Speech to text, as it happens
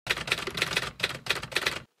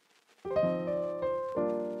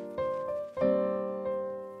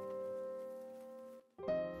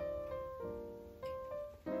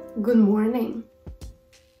Good morning.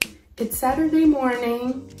 It's Saturday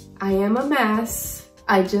morning. I am a mess.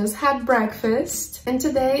 I just had breakfast and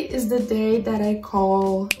today is the day that I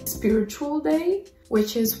call spiritual day,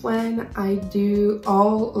 which is when I do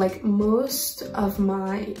most of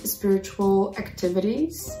my spiritual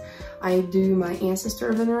activities. I do my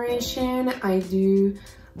ancestor veneration, I do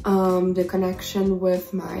the connection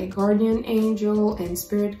with my guardian angel and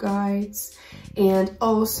spirit guides, and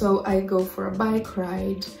also I go for a bike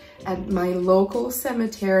ride at my local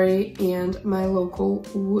cemetery and my local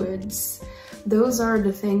woods. Those are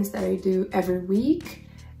the things that I do every week,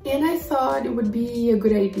 and I thought it would be a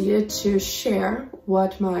good idea to share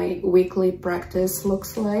what my weekly practice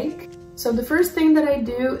looks like. So the first thing that I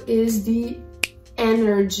do is the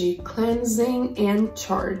energy cleansing and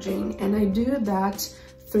charging, and I do that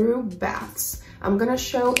through baths. I'm gonna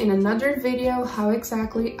show in another video how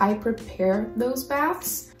exactly I prepare those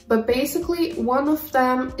baths, but basically one of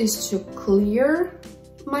them is to clear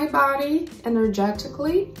my body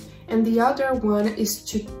energetically, and the other one is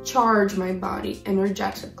to charge my body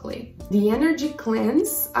energetically. The energy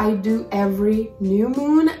cleanse I do every new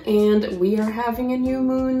moon, and we are having a new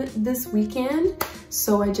moon this weekend,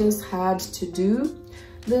 so I just had to do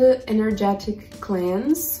the energetic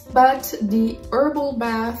cleanse. But the herbal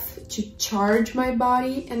bath to charge my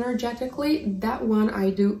body energetically, that one I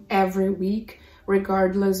do every week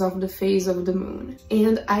regardless of the phase of the moon,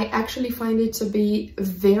 and I actually find it to be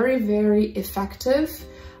very, very effective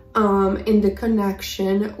in the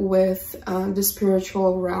connection with the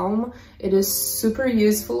spiritual realm. It is super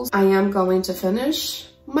useful. I am going to finish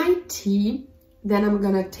my tea, then I'm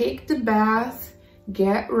gonna take the bath,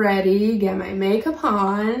 get ready, get my makeup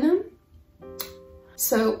on.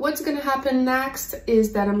 So what's gonna happen next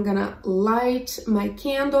is that I'm gonna light my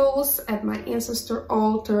candles at my ancestor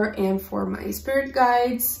altar, and for my spirit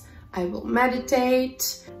guides I will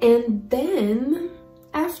meditate, and then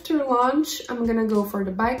after lunch I'm gonna go for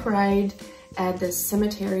the bike ride at the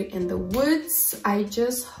cemetery in the woods. I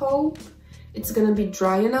just hope it's gonna be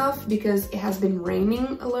dry enough because it has been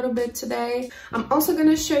raining a little bit today. I'm also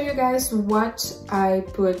gonna show you guys what I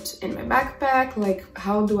put in my backpack, like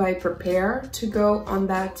how do I prepare to go on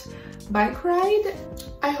that bike ride.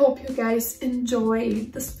 I hope you guys enjoy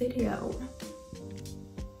this video.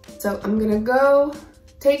 So I'm gonna go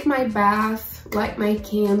take my bath, light my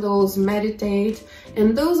candles, meditate,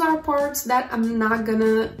 and those are parts that I'm not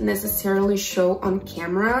gonna necessarily show on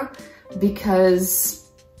camera because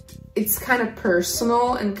it's kind of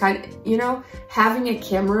personal, and having a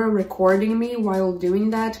camera recording me while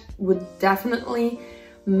doing that would definitely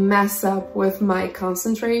mess up with my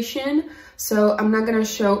concentration. So I'm not gonna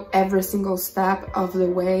show every single step of the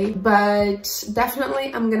way, but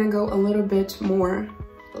definitely I'm gonna go a little bit more,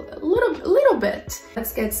 a little bit.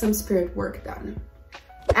 Let's get some spirit work done.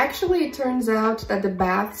 Actually, it turns out that the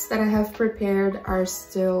baths that I have prepared are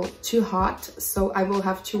still too hot, so I will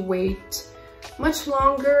have to wait much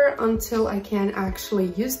longer until I can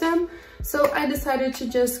actually use them. So I decided to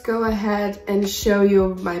just go ahead and show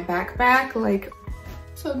you my backpack.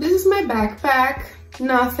 So this is my backpack,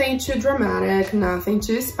 nothing too dramatic, nothing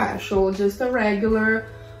too special, just a regular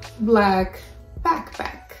black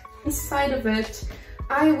backpack. Inside of it,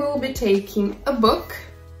 I will be taking a book.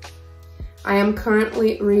 I am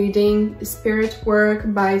currently reading Spirit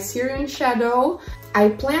Work by Syrian Shadow. I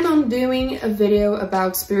plan on doing a video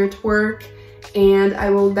about spirit work, and I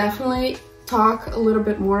will definitely talk a little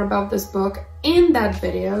bit more about this book in that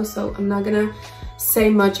video, so I'm not gonna say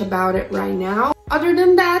much about it right now. Other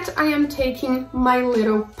than that, I am taking my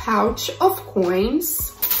little pouch of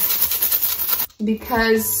coins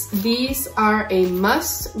because these are a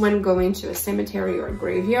must when going to a cemetery or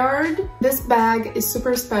graveyard. This bag is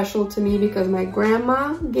super special to me because my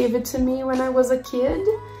grandma gave it to me when I was a kid.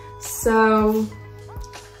 So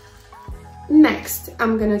next,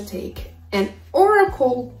 I'm gonna take an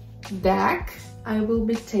oracle deck. I will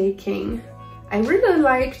be taking, I really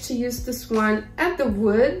like to use this one at the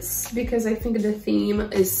woods because I think the theme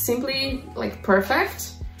is simply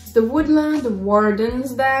perfect. It's the Woodland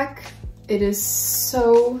Wardens deck. It is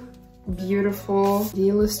so beautiful. The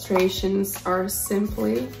illustrations are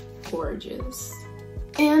simply gorgeous.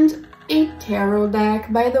 And a tarot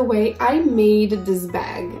deck. By the way, I made this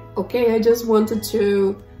bag, okay? I just wanted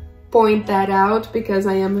to point that out because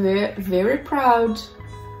I am very, very proud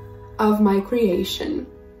of my creation.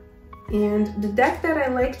 And the deck that I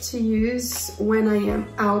like to use when I am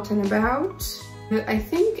out and about, I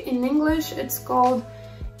think in English it's called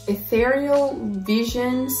Ethereal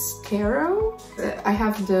Visions Tarot. I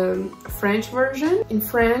have the French version. In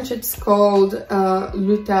French it's called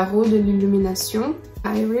Le Tarot de l'Illumination.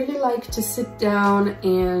 I really like to sit down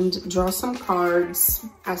and draw some cards,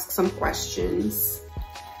 ask some questions.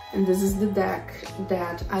 And this is the deck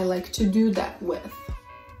that I like to do that with.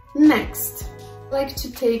 Next, I like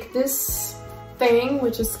to take this thing,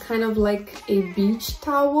 which is kind of like a beach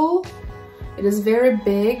towel. It is very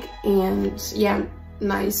big and yeah,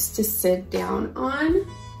 nice to sit down on.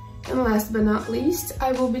 And last but not least,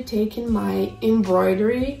 I will be taking my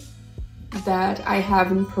embroidery that I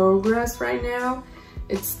have in progress right now.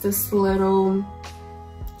 It's this little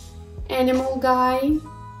animal guy.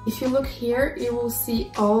 If you look here, you will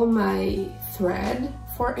see all my thread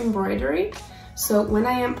for embroidery. So when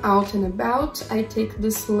I am out and about, I take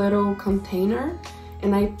this little container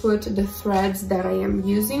and I put the threads that I am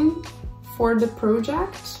using for the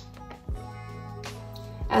project,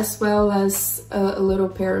 as well as a little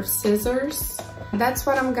pair of scissors. That's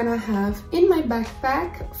what I'm gonna have in my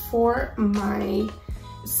backpack for my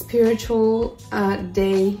spiritual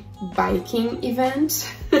day biking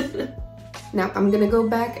event. Now I'm gonna go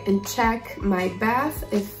back and check my bath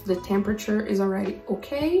if the temperature is already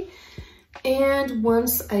okay. And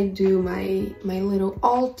once I do my little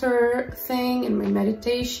altar thing and my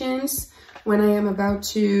meditations, when I am about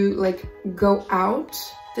to like go out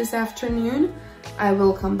this afternoon, I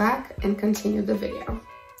will come back and continue the video.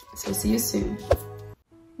 So see you soon.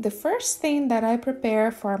 The first thing that I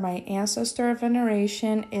prepare for my ancestor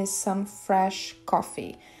veneration is some fresh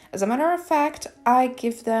coffee. As a matter of fact, I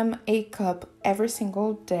give them a cup every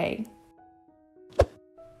single day.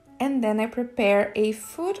 And then I prepare a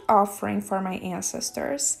food offering for my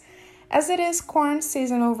ancestors. As it is corn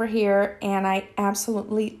season over here and I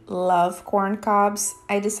absolutely love corn cobs,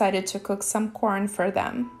 I decided to cook some corn for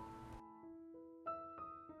them.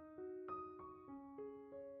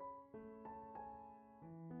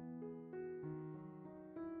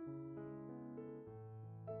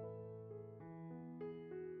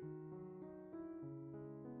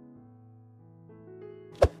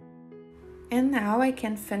 And now I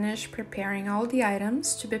can finish preparing all the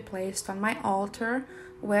items to be placed on my altar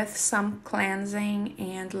with some cleansing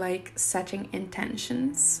and like setting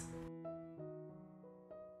intentions.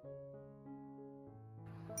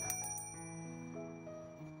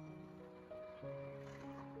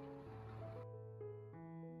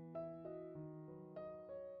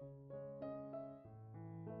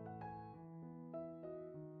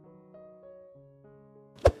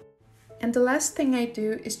 And the last thing I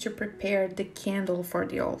do is to prepare the candle for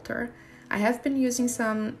the altar. I have been using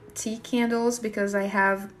some tea candles because I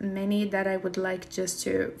have many that I would like just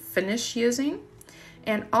to finish using.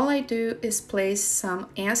 And all I do is place some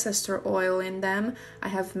ancestor oil in them. I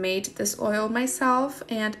have made this oil myself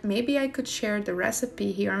and maybe I could share the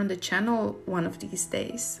recipe here on the channel one of these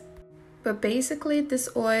days. But basically this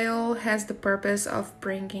oil has the purpose of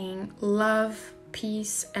bringing love,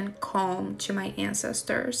 peace, and calm to my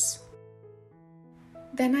ancestors.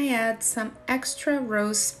 Then I add some extra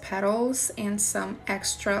rose petals and some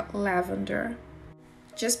extra lavender.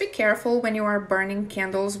 Just be careful when you are burning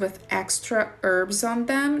candles with extra herbs on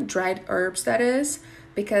them, dried herbs that is,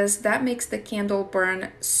 because that makes the candle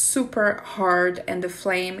burn super hard and the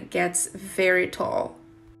flame gets very tall.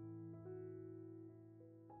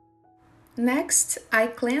 Next, I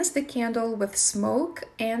cleanse the candle with smoke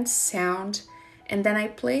and sound, and then I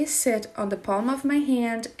place it on the palm of my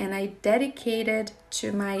hand and I dedicate it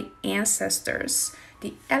to my ancestors,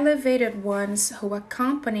 the elevated ones who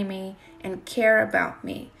accompany me and care about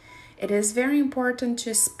me. It is very important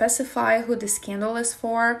to specify who this candle is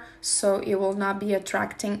for, so it will not be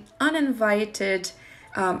attracting uninvited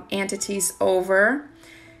entities over.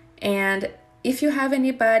 And if you have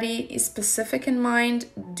anybody specific in mind,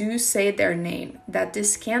 do say their name, that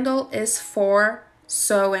this candle is for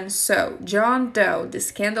so and so. John Doe,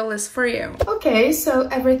 this candle is for you. Okay, so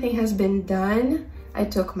everything has been done. I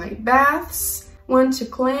took my baths, one to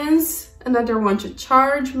cleanse, another one to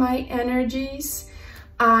charge my energies.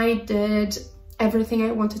 I did everything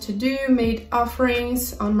I wanted to do, made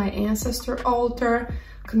offerings on my ancestor altar,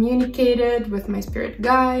 communicated with my spirit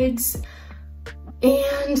guides,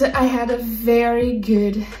 and I had a very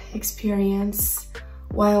good experience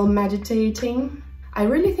while meditating. I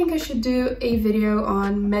really think I should do a video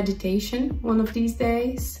on meditation one of these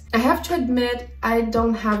days. I have to admit, I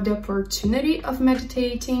don't have the opportunity of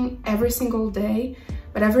meditating every single day,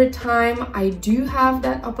 but every time I do have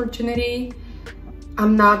that opportunity,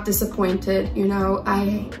 I'm not disappointed, you know.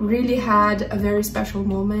 I really had a very special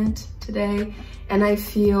moment today and I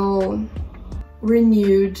feel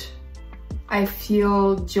renewed. I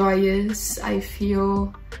feel joyous. I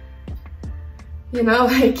feel, you know,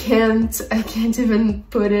 I can't even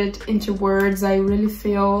put it into words. I really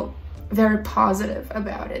feel very positive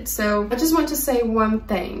about it. So I just want to say one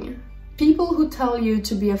thing. People who tell you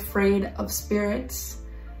to be afraid of spirits,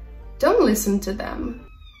 don't listen to them.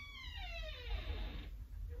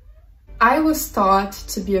 I was taught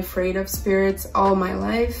to be afraid of spirits all my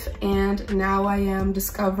life, and now I am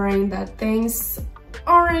discovering that things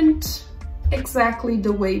aren't exactly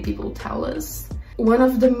the way people tell us. One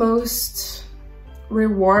of the most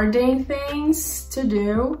rewarding things to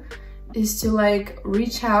do is to like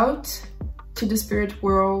reach out to the spirit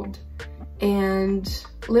world and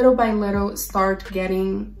little by little start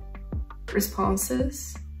getting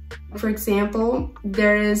responses. For example,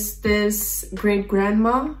 there is this great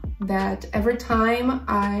grandma that every time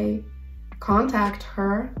I contact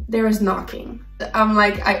her, there is knocking. I'm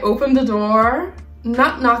like, I open the door,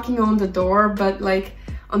 not knocking on the door, but like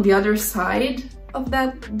on the other side of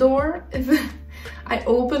that door. If I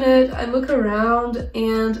open it, I look around,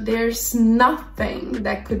 and there's nothing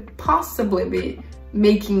that could possibly be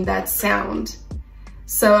making that sound.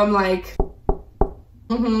 So I'm like,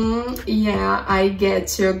 yeah, I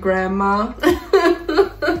get you, grandma.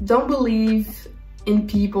 Don't believe in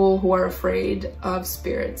people who are afraid of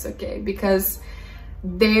spirits, okay? Because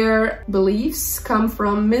their beliefs come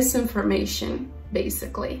from misinformation,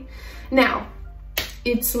 basically. Now,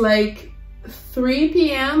 it's like 3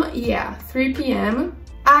 p.m. Yeah, 3 p.m.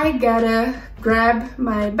 I gotta grab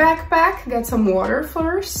my backpack, get some water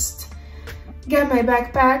first, get my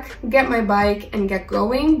backpack, get my bike, and get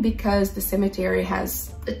going, because the cemetery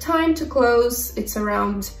has a time to close. It's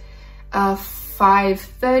around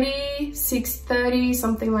 5:30, 6:30,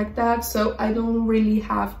 something like that. So I don't really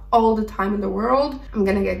have all the time in the world. I'm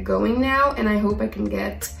gonna get going now, and I hope I can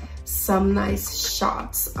get some nice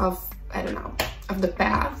shots of, I don't know, of the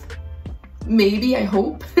path. Maybe, I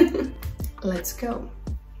hope. Let's go.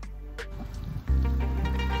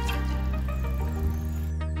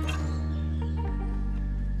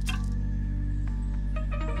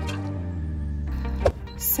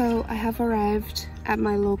 So I have arrived at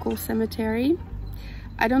my local cemetery.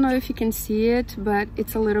 I don't know if you can see it, but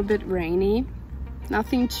it's a little bit rainy.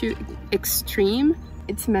 Nothing too extreme.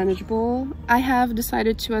 It's manageable. I have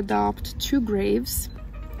decided to adopt 2 graves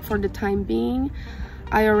for the time being.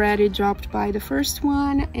 I already dropped by the first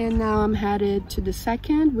one, and now I'm headed to the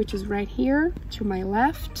second, which is right here to my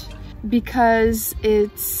left. Because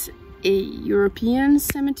it's a European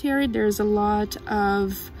cemetery, there's a lot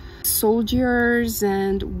of soldiers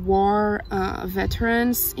and war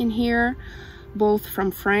veterans in here, both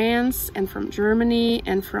from France and from Germany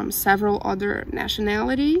and from several other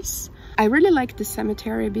nationalities. I really like the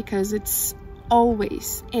cemetery because it's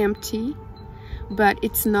always empty, but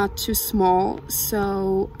it's not too small,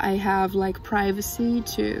 so I have like privacy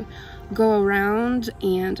to go around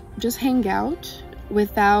and just hang out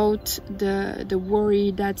without the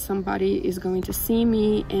worry that somebody is going to see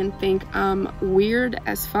me and think I'm weird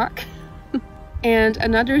as fuck. And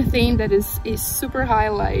another thing that is a super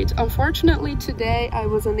highlight, unfortunately today I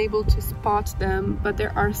was unable to spot them, but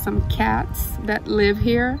there are some cats that live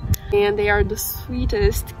here, and they are the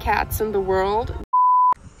sweetest cats in the world.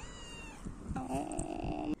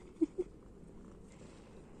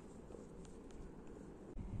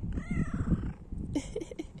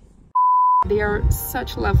 They are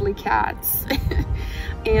such lovely cats.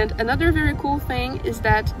 And another very cool thing is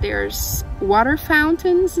that there's water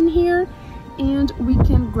fountains in here, and we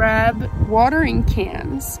can grab watering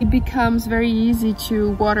cans. It becomes very easy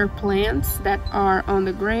to water plants that are on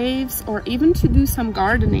the graves, or even to do some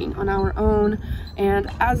gardening on our own.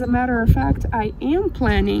 And as a matter of fact, I am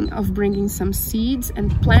planning of bringing some seeds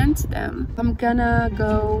and plant them. I'm gonna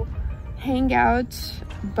go hang out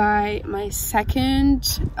by my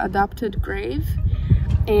second adopted grave,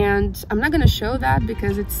 and I'm not gonna show that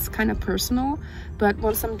because it's kind of personal, but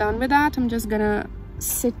once I'm done with that, I'm just gonna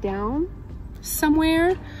sit down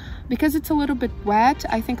somewhere. Because it's a little bit wet,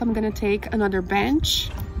 I think I'm gonna take another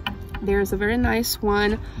bench. There's a very nice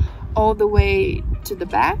one all the way to the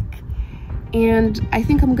back, and I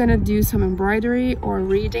think I'm gonna do some embroidery or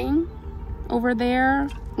reading over there.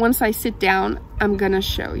 Once I sit down, I'm gonna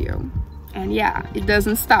show you. And yeah, it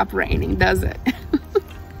doesn't stop raining, does it?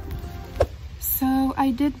 So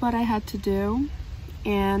I did what I had to do,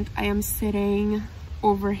 and I am sitting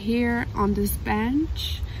over here on this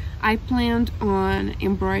bench. I planned on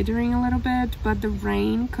embroidering a little bit, but the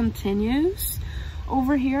rain continues.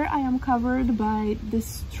 Over here I am covered by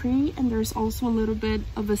this tree, and there's also a little bit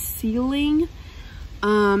of a ceiling.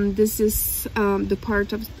 This is the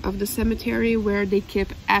part of the cemetery where they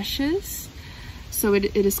keep ashes. So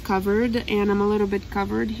it is covered, and I'm a little bit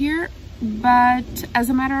covered here. But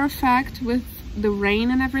as a matter of fact, with the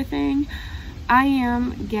rain and everything, I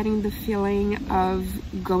am getting the feeling of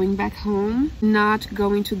going back home, not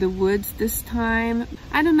going to the woods this time.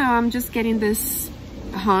 I don't know, I'm just getting this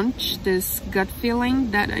hunch, this gut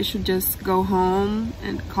feeling that I should just go home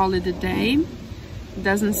and call it a day. It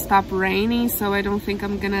doesn't stop raining, so I don't think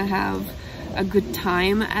I'm gonna have a good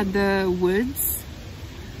time at the woods.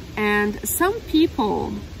 And some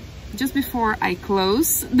people, just before I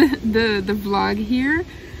close the vlog here,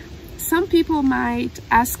 some people might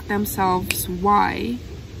ask themselves why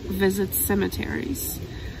visit cemeteries.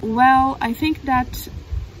 Well, I think that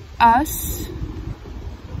us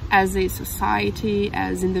as a society,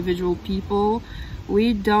 as individual people,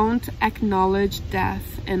 we don't acknowledge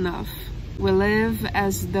death enough. We live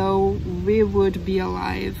as though we would be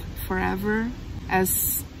alive forever,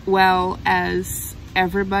 as well as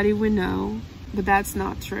everybody we know, but that's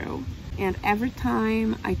not true. And every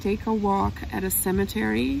time I take a walk at a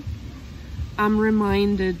cemetery, I'm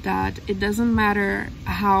reminded that it doesn't matter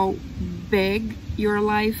how big your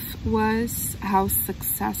life was, how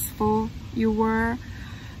successful you were,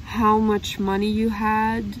 how much money you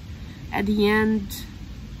had. At the end,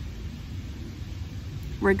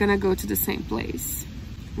 we're gonna go to the same place,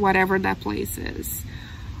 whatever that place is.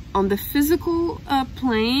 On the physical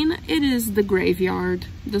plane, it is the graveyard,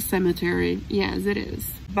 the cemetery. Yes, it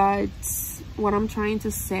is. But what I'm trying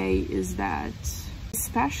to say is that,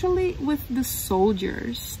 especially with the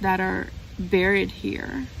soldiers that are buried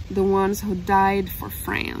here, the ones who died for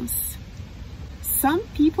France, some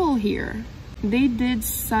people here, they did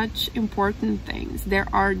such important things. There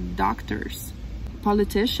are doctors,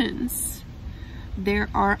 politicians, there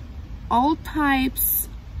are all types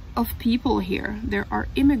of people here. There are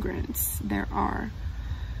immigrants, there are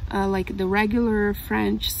like the regular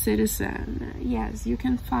French citizen. Yes, you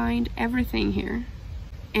can find everything here.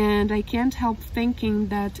 And I can't help thinking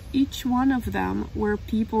that each one of them were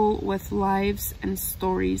people with lives and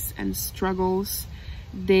stories and struggles.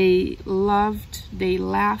 They loved, they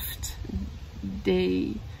laughed,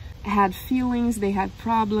 they had feelings, they had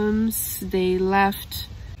problems, they left,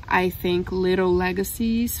 I think, little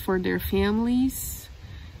legacies for their families,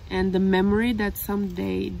 and the memory that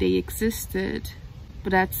someday they existed,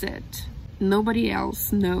 but that's it. Nobody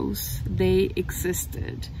else knows they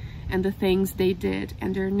existed, and the things they did,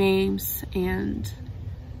 and their names, and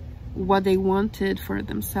what they wanted for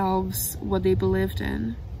themselves, what they believed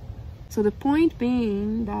in. So the point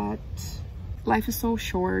being that life is so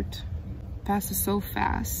short, passes so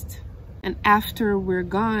fast, and after we're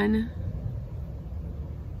gone,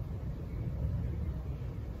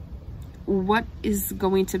 what is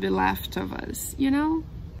going to be left of us, you know?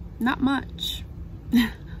 Not much.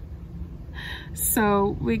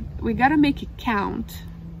 So we gotta make it count,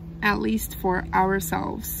 at least for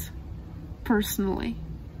ourselves, personally.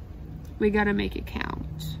 We gotta make it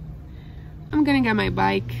count. I'm gonna get my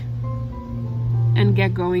bike and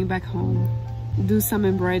get going back home. Do some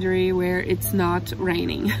embroidery where it's not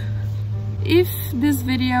raining. If this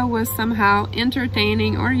video was somehow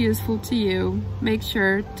entertaining or useful to you, make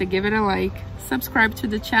sure to give it a like, subscribe to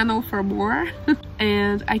the channel for more,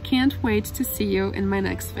 and I can't wait to see you in my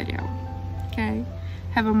next video. Okay?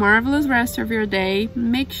 Have a marvelous rest of your day.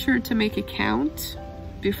 Make sure to make it count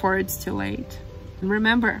before it's too late. And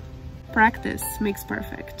remember, practice makes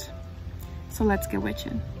perfect. So let's get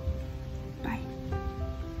witching.